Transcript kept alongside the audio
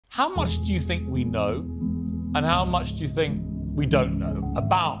how much do you think we know, and how much do you think we don't know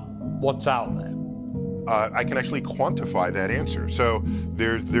about what's out there? I can actually quantify that answer. So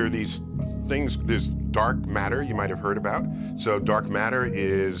there are these things, there's dark matter you might have heard about. So dark matter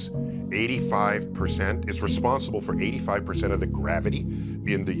is 85%, it's responsible for 85% of the gravity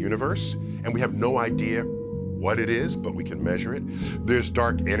in the universe, and we have no idea what it is, but we can measure it. There's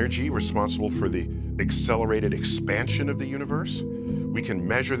dark energy responsible for the accelerated expansion of the universe. We can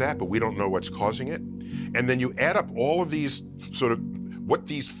measure that, but we don't know what's causing it. And then you add up all of these sort of what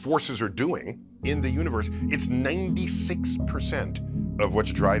these forces are doing in the universe, it's 96% of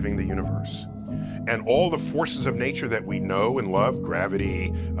what's driving the universe. And all the forces of nature that we know and love,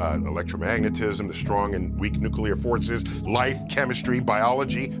 gravity, electromagnetism, the strong and weak nuclear forces, life, chemistry,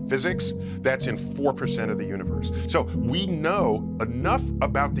 biology, physics, that's in 4% of the universe. So we know enough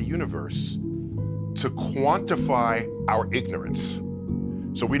about the universe to quantify our ignorance.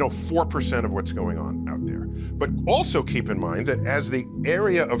 So we know 4% of what's going on out there. But also keep in mind that as the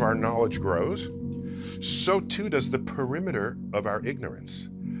area of our knowledge grows, so too does the perimeter of our ignorance.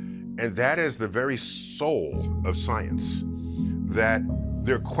 And that is the very soul of science. That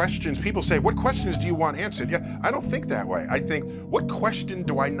there are questions, people say, what questions do you want answered? Yeah, I don't think that way. I think, what question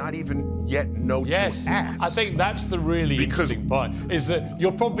do I not even yet know to ask? I think that's the really interesting part, is that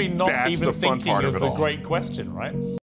you're probably not even thinking of the great question, right?